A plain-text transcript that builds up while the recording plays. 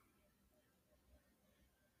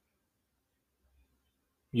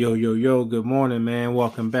Yo, yo, yo, good morning, man.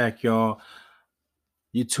 Welcome back, y'all.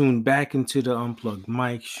 You tuned back into the Unplugged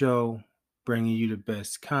Mike Show, bringing you the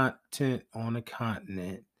best content on the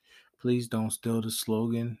continent. Please don't steal the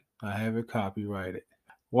slogan. I have it copyrighted.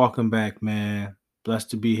 Welcome back, man.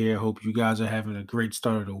 Blessed to be here. Hope you guys are having a great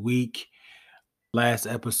start of the week. Last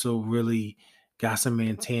episode really got some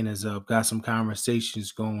antennas up, got some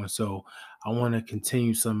conversations going. So I want to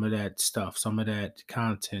continue some of that stuff, some of that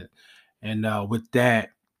content. And with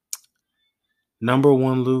that, number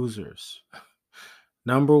one losers.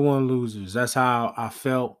 Number one losers. That's how I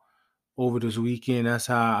felt over this weekend. That's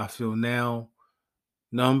how I feel now.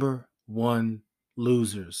 Number one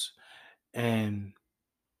losers. And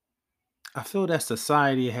I feel that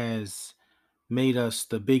society has made us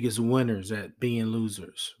the biggest winners at being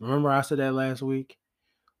losers. Remember, I said that last week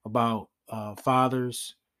about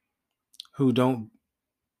fathers who don't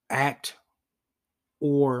act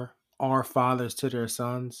or are fathers to their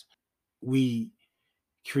sons. We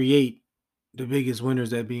create the biggest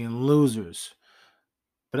winners at being losers.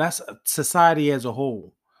 But that's society as a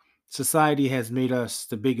whole. Society has made us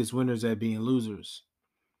the biggest winners at being losers.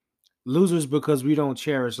 Losers because we don't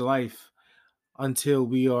cherish life until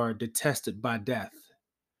we are detested by death.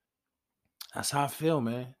 That's how I feel,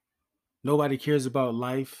 man. Nobody cares about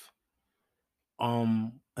life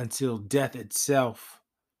until death itself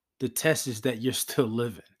detests that you're still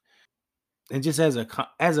living. And just as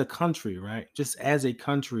a country, right? Just as a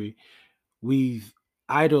country, we've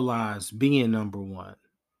idolized being number one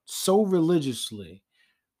so religiously.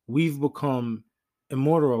 We've become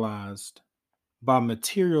immortalized by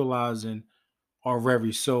materializing our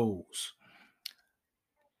very souls.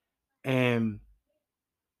 And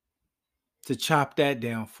to chop that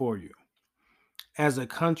down for you, as a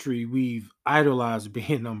country, we've idolized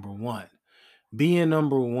being number one. Being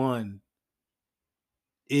number one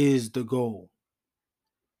is the goal.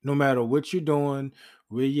 No matter what you're doing,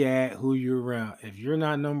 where you at, who you're around. If you're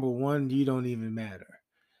not number one, you don't even matter.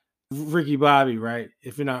 Ricky Bobby, right?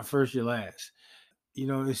 If you're not first, you're last.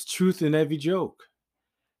 It's truth in every joke.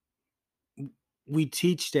 We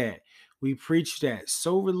teach that. We preach that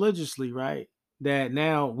so religiously, right? That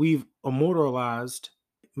now we've immortalized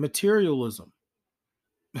materialism.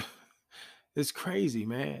 It's crazy,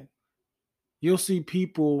 man. You'll see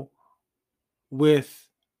people with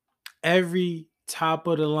every top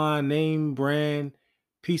of the line name brand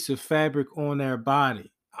piece of fabric on their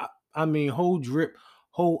body. I mean,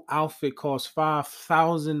 whole outfit costs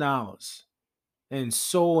 $5,000 and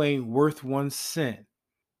so ain't worth 1 cent.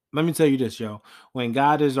 Let me tell you this, yo. When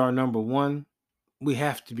God is our number one, we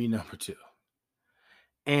have to be number two.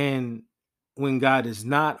 And when God is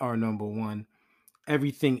not our number one,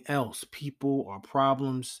 everything else, people or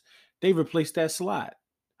problems, they replace that slot.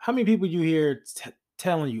 How many people you hear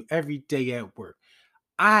telling you every day at work,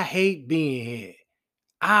 I hate being here.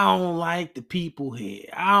 I don't like the people here.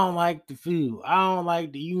 I don't like the food. I don't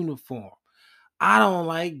like the uniform. I don't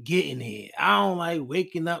like getting here. I don't like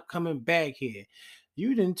waking up, coming back here.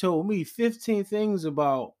 You done told me 15 things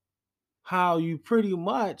about how you pretty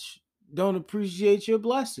much don't appreciate your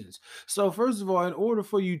blessings. So, first of all, in order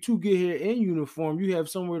for you to get here in uniform, you have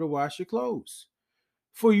somewhere to wash your clothes.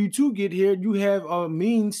 For you to get here, you have a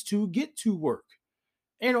means to get to work.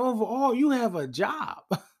 And overall, you have a job.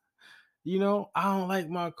 I don't like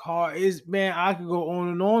my car. Man, I could go on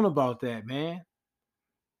and on about that, man.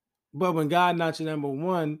 But when God not your number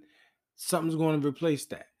one, something's going to replace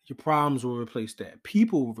that. Your problems will replace that.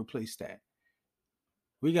 People will replace that.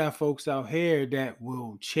 We got folks out here that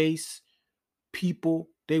will chase people.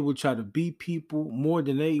 They will try to be people more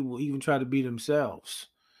than they will even try to be themselves.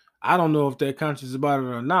 I don't know if they're conscious about it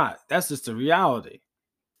or not. That's just the reality.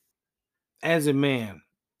 As a man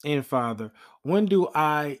and father, when do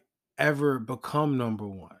I ever become number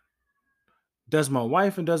one? Does my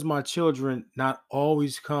wife and does my children not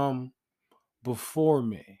always come before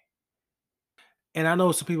me? And I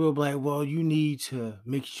know some people will be like, well, you need to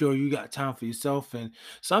make sure you got time for yourself. And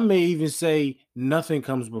some may even say nothing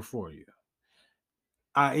comes before you.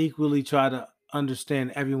 I equally try to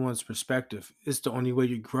understand everyone's perspective. It's the only way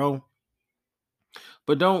you grow.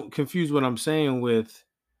 But don't confuse what I'm saying with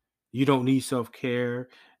you don't need self care.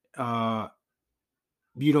 Uh,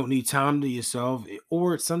 you don't need time to yourself,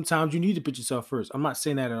 or sometimes you need to put yourself first. I'm not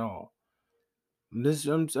saying that at all.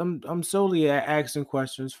 I'm solely asking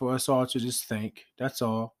questions for us all to just think. That's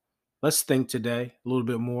all. Let's think today a little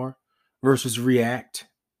bit more versus react.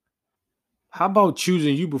 How about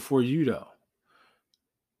choosing you before you though?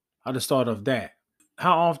 How to start off that?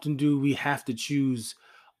 How often do we have to choose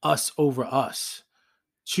us over us?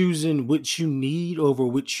 Choosing what you need over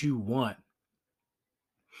what you want.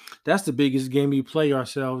 That's the biggest game we play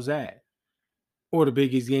ourselves at, or the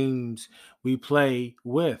biggest games we play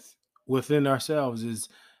within ourselves is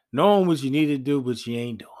knowing what you need to do, but you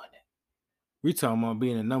ain't doing it. We talking about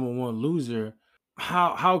being a number one loser.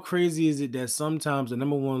 How crazy is it that sometimes the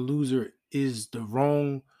number one loser is the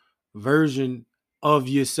wrong version of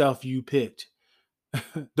yourself you picked,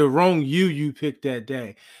 the wrong you picked that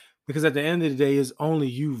day, because at the end of the day, it's only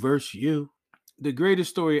you versus you. The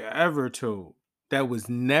greatest story ever told that was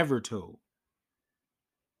never told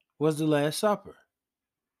was the Last Supper.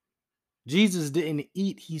 Jesus didn't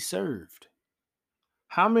eat, he served.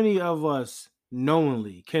 How many of us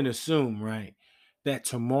knowingly can assume, right, that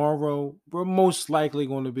tomorrow we're most likely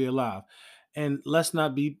going to be alive? And let's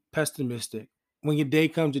not be pessimistic. When your day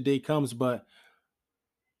comes. But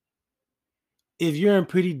if you're in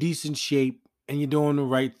pretty decent shape and you're doing the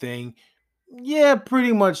right thing, yeah,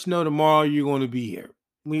 pretty much know tomorrow you're going to be here.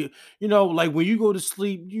 Like when you go to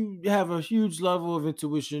sleep, you have a huge level of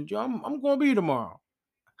intuition. Yo, I'm going to be tomorrow.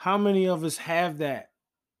 How many of us have that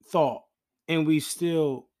thought and we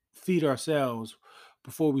still feed ourselves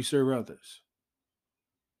before we serve others?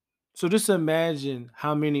 So just imagine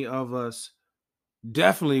how many of us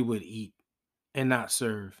definitely would eat and not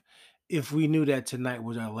serve if we knew that tonight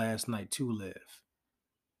was our last night to live.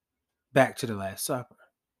 Back to the Last Supper.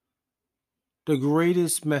 The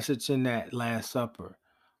greatest message in that Last Supper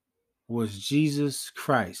was Jesus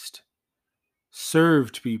Christ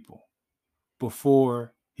served people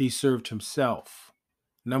before he served himself.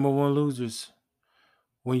 Number one losers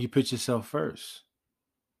when you put yourself first.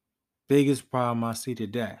 Biggest problem I see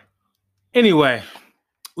today. Anyway,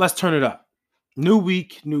 let's turn it up. New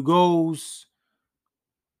week, new goals.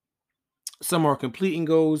 Some are completing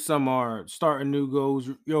goals, some are starting new goals.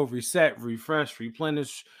 Reset, refresh,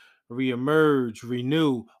 replenish, reemerge,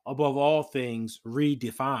 renew. Above all things,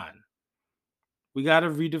 redefine. We got to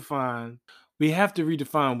redefine. We have to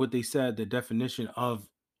redefine what they said the definition of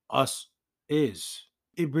us is.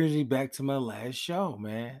 It brings me back to my last show,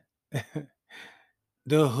 man.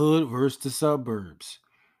 The hood versus the suburbs.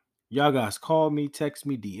 Y'all guys call me, text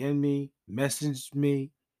me, DM me, message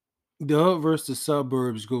me. The hood versus the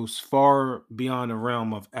suburbs goes far beyond the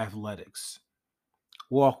realm of athletics.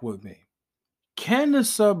 Walk with me. Can the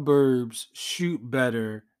suburbs shoot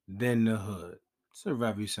better than the hood? It's a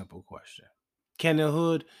very simple question. Can the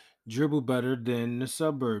hood dribble better than the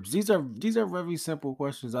suburbs? These are very simple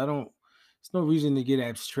questions. There's no reason to get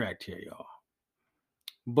abstract here, y'all.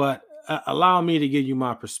 But allow me to give you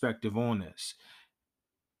my perspective on this.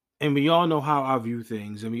 And we all know how I view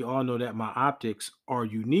things, and we all know that my optics are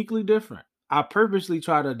uniquely different. I purposely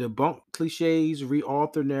try to debunk cliches,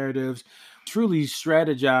 reauthor narratives, truly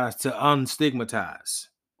strategize to unstigmatize.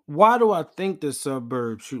 Why do I think the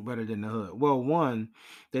suburbs shoot better than the hood? Well, one,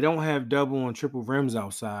 they don't have double and triple rims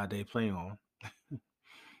outside they play on.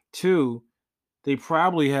 Two, they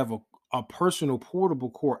probably have a personal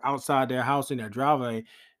portable court outside their house in their driveway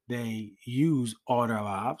they use all their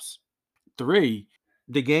lives. Three,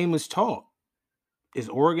 the game is taught, is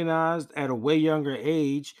organized at a way younger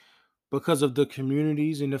age because of the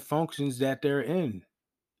communities and the functions that they're in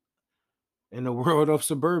the world of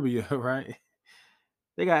suburbia, right?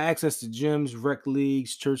 They got access to gyms, rec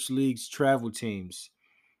leagues, church leagues, travel teams.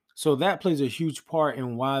 So that plays a huge part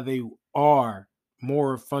in why they are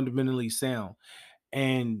more fundamentally sound.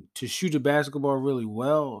 And to shoot a basketball really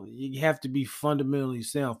well, you have to be fundamentally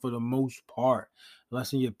sound for the most part.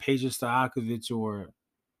 Unless you're Peja Stojakovic or,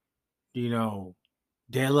 you know,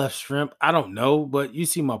 deadlift shrimp. I don't know, but you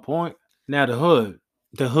see my point. Now the hood.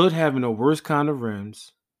 The hood having the worst kind of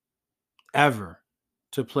rims ever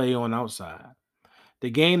to play on outside. The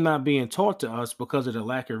game not being taught to us because of the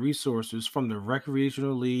lack of resources from the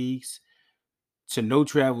recreational leagues to no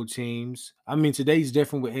travel teams. I mean, today's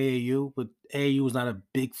different with AAU, but AAU was not a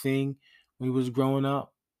big thing when we was growing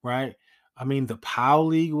up, right? I mean, the POW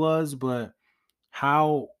League was, but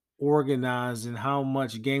how organized and how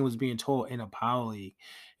much game was being taught in a POW League.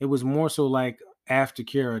 It was more so like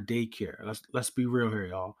aftercare or daycare. Let's be real here,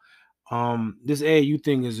 y'all. This AAU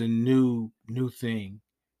thing is a new thing.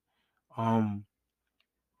 Um,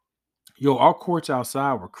 our courts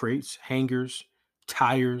outside were crates, hangers,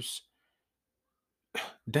 tires,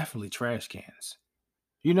 definitely trash cans.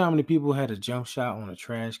 You know how many people had a jump shot on a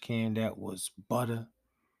trash can that was butter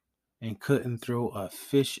and couldn't throw a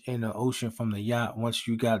fish in the ocean from the yacht once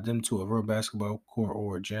you got them to a real basketball court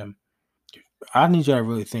or a gym? I need y'all to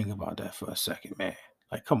really think about that for a second, man.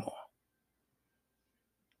 Like, come on.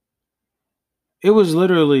 It was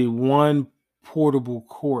literally one portable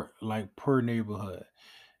court, like per neighborhood.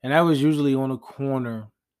 And that was usually on a corner,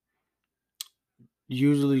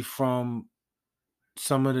 usually from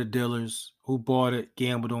some of the dealers who bought it,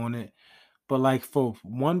 gambled on it. But like for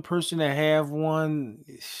one person to have one,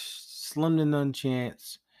 slim to none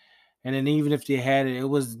chance. And then even if they had it, it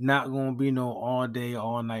was not going to be no all day,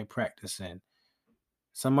 all night practicing.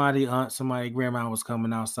 Somebody aunt, somebody grandma was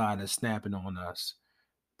coming outside and snapping on us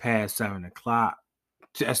past 7 o'clock.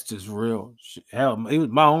 That's just real. Hell, it was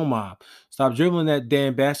my own mom. Stop dribbling that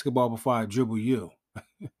damn basketball before I dribble you.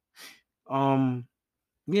 Um,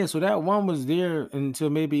 yeah, so that one was there until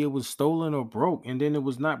maybe it was stolen or broke, and then it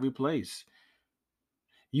was not replaced.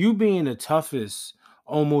 You being the toughest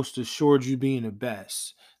almost assured you being the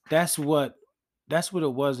best. That's what that's what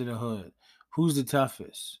it was in the hood. Who's the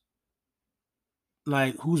toughest?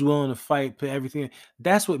 Like who's willing to fight, put everything.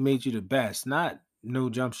 That's what made you the best, not no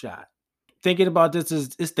jump shot. Thinking about this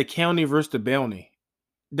is it's the county versus the bounty.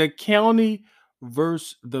 The county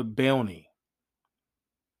versus the bounty.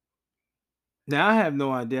 Now I have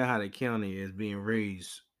no idea how the county is being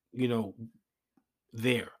raised, you know,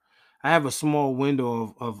 there. I have a small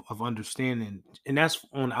window of understanding, and that's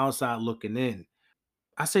on the outside looking in.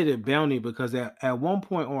 I say the bounty because at one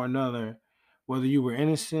point or another, whether you were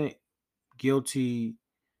innocent, guilty,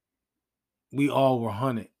 we all were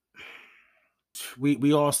hunted.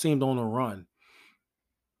 We all seemed on the run.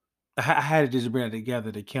 I had to just bring that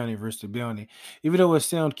together, the county versus the bounty. Even though it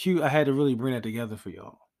sounds cute, I had to really bring that together for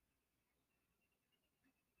y'all.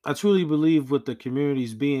 I truly believe with the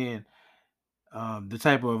communities being the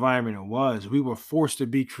type of environment it was, we were forced to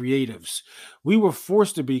be creatives. We were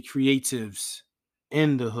forced to be creatives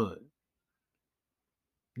in the hood.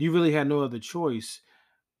 You really had no other choice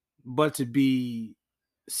but to be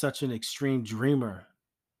such an extreme dreamer.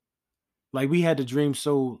 Like we had to dream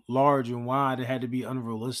so large and wide, it had to be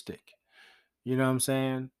unrealistic. You know what I'm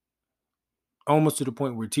saying? Almost to the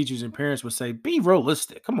point where teachers and parents would say, "Be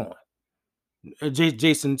realistic. Come on."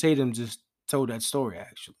 Jason Tatum just told that story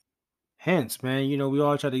actually. Hence, man, we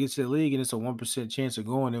all try to get to the league, and it's a 1% chance of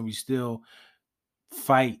going, and we still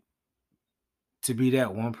fight to be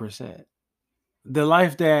that 1%. The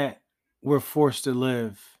life that we're forced to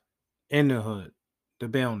live in the hood, the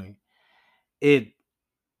bounty, it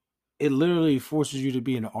it literally forces you to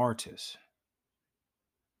be an artist.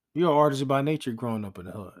 You're an artist by nature growing up in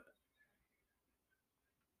the hood.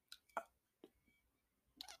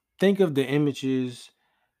 Think of the images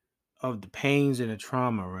of the pains and the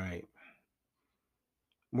trauma, right?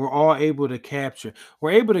 We're able to capture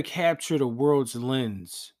the world's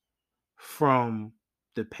lens from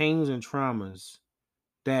the pains and traumas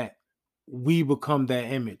that we become that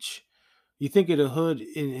image. You think of the hood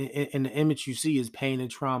and the image you see is pain and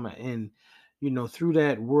trauma. And, through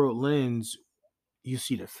that world lens, you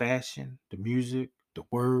see the fashion, the music, the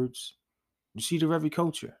words, you see the very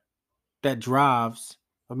culture that drives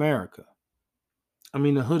America. I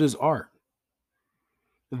mean, the hood is art.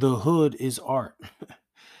 The hood is art.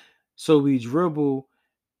 So we dribble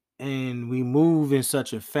and we move in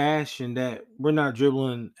such a fashion that we're not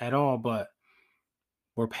dribbling at all, but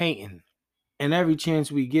we're painting. And every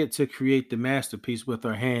chance we get to create the masterpiece with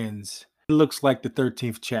our hands, it looks like the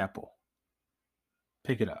 13th chapel.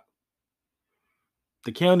 Pick it up.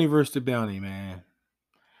 The county versus the bounty, man.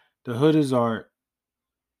 The hood is art.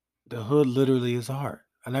 The hood literally is art.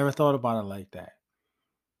 I never thought about it like that.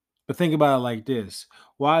 But think about it like this.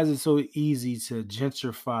 Why is it so easy to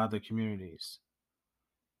gentrify the communities?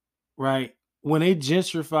 Right? When they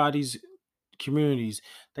gentrify these communities,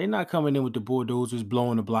 they're not coming in with the bulldozers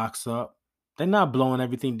blowing the blocks up. They're not blowing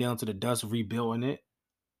everything down to the dust, rebuilding it.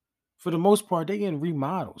 For the most part, they getting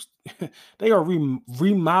remodels. They are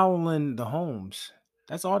remodeling the homes.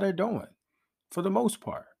 That's all they're doing for the most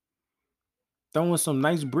part. Throwing some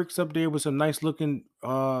nice bricks up there with some nice looking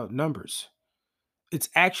numbers. It's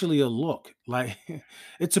actually a look. Like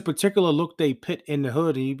it's a particular look they put in the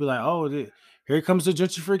hood, and you'd be like, "Oh, here comes the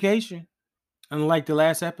gentrification." Unlike the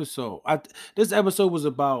last episode, this episode was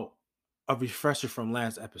about a refresher from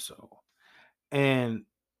last episode, and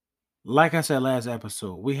like I said last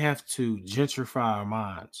episode, we have to gentrify our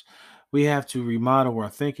minds. We have to remodel our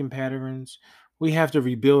thinking patterns. We have to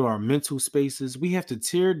rebuild our mental spaces. We have to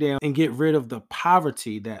tear down and get rid of the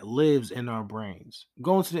poverty that lives in our brains.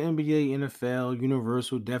 Going to the NBA, NFL,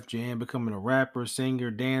 Universal, Def Jam, becoming a rapper, singer,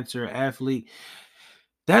 dancer, athlete,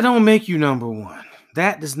 that don't make you number one.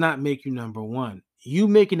 That does not make you number one. You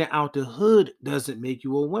making it out the hood doesn't make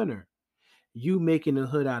you a winner. You making the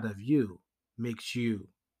hood out of you makes you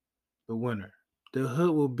the winner. The hood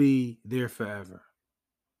will be there forever.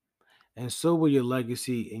 And so will your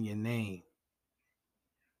legacy and your name.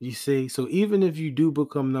 You see? So even if you do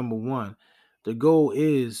become number one, the goal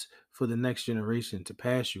is for the next generation to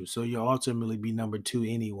pass you. So you'll ultimately be number two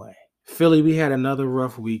anyway. Philly, we had another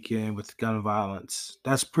rough weekend with gun violence.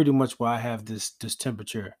 That's pretty much why I have this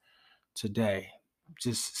temperature today.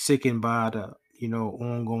 Just sickened by the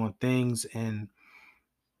ongoing things, and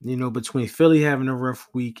between Philly having a rough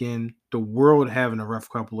weekend, the world having a rough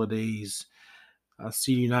couple of days. I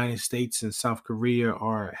see the United States and South Korea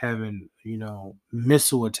are having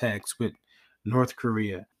missile attacks with North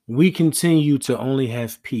Korea. We continue to only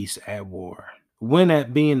have peace at war. Win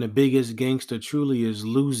at being the biggest gangster truly is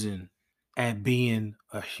losing at being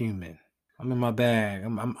a human. I'm in my bag.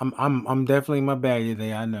 I'm definitely in my bag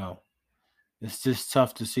today. I know. It's just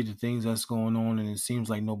tough to see the things that's going on, and it seems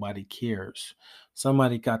like nobody cares.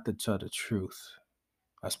 Somebody got to tell the truth.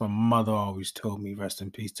 That's what my mother always told me. Rest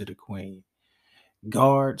in peace to the queen.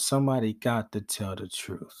 Guard, somebody got to tell the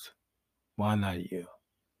truth. Why not you?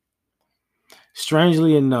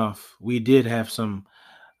 Strangely enough, we did have some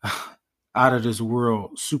out of this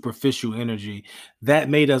world superficial energy that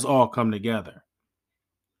made us all come together.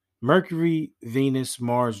 Mercury, Venus,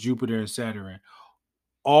 Mars, Jupiter, and Saturn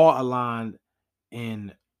all aligned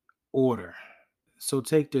in order. So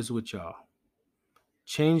take this with y'all.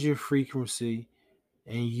 Change your frequency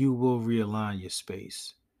and you will realign your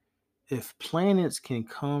space. If planets can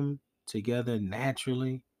come together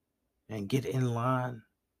naturally and get in line,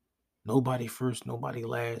 nobody first, nobody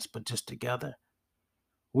last, but just together,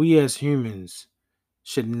 we as humans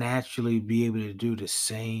should naturally be able to do the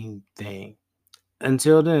same thing.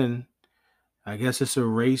 Until then, I guess it's a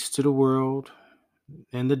race to the world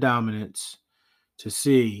and the dominance to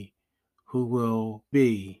see who will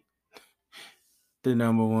be the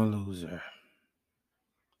number one loser.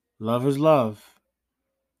 Love is love.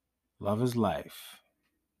 Love is life.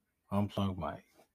 Unplug mic.